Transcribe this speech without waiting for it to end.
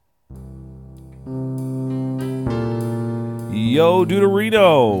Yo,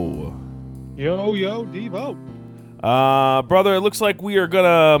 Deuterino. Yo, Devo. Brother, it looks like we are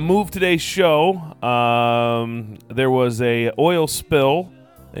gonna move today's show. There was a oil spill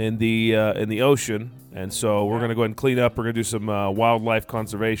in the ocean, and so we're gonna go ahead and clean up. We're gonna do some wildlife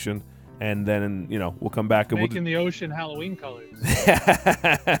conservation, and then we'll come back and Making the ocean Halloween colors.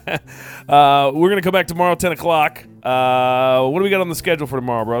 we're gonna come back tomorrow, 10 o'clock. What do we got on the schedule for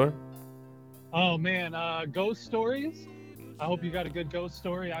tomorrow, brother? Oh man, ghost stories. I hope you got a good ghost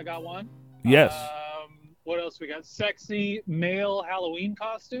story. I got one. Yes. What else we got? Sexy male Halloween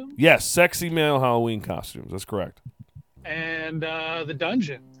costume. Yes, sexy male Halloween costumes. That's correct. And the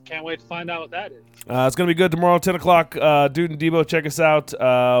dungeon. Can't wait to find out what that is. It's going to be good tomorrow, 10 o'clock. Dude and Debo, check us out.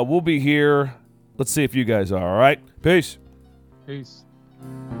 We'll be here. Let's see if you guys are, all right? Peace. Peace.